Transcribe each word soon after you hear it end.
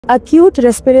Acute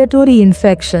respiratory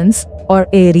infections, or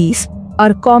ARIs,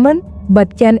 are common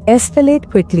but can escalate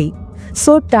quickly,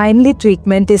 so timely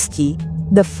treatment is key.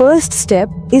 The first step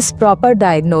is proper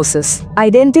diagnosis.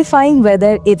 Identifying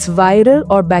whether it's viral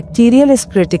or bacterial is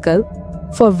critical.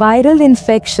 For viral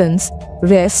infections,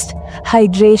 rest,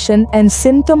 hydration, and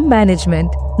symptom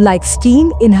management like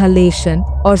steam inhalation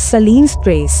or saline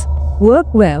sprays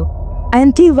work well.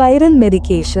 Antiviral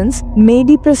medications may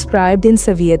be prescribed in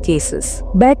severe cases.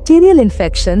 Bacterial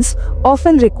infections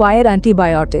often require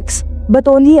antibiotics, but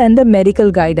only under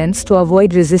medical guidance to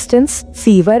avoid resistance,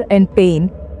 fever, and pain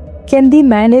can be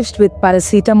managed with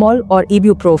paracetamol or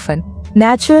ibuprofen.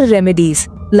 Natural remedies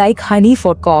like honey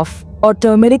for cough or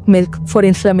turmeric milk for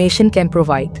inflammation can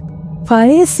provide.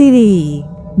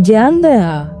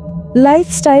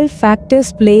 Lifestyle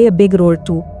factors play a big role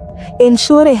too.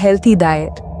 Ensure a healthy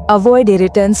diet, avoid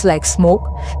irritants like smoke,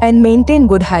 and maintain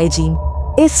good hygiene.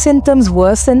 If symptoms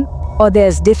worsen or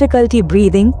there's difficulty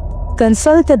breathing,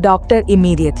 consult a doctor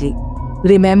immediately.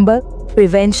 Remember,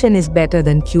 prevention is better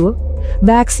than cure.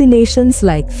 Vaccinations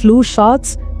like flu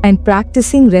shots and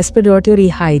practicing respiratory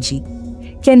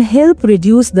hygiene can help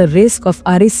reduce the risk of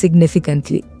ARIs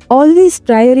significantly. Always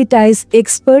prioritize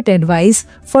expert advice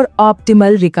for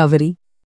optimal recovery.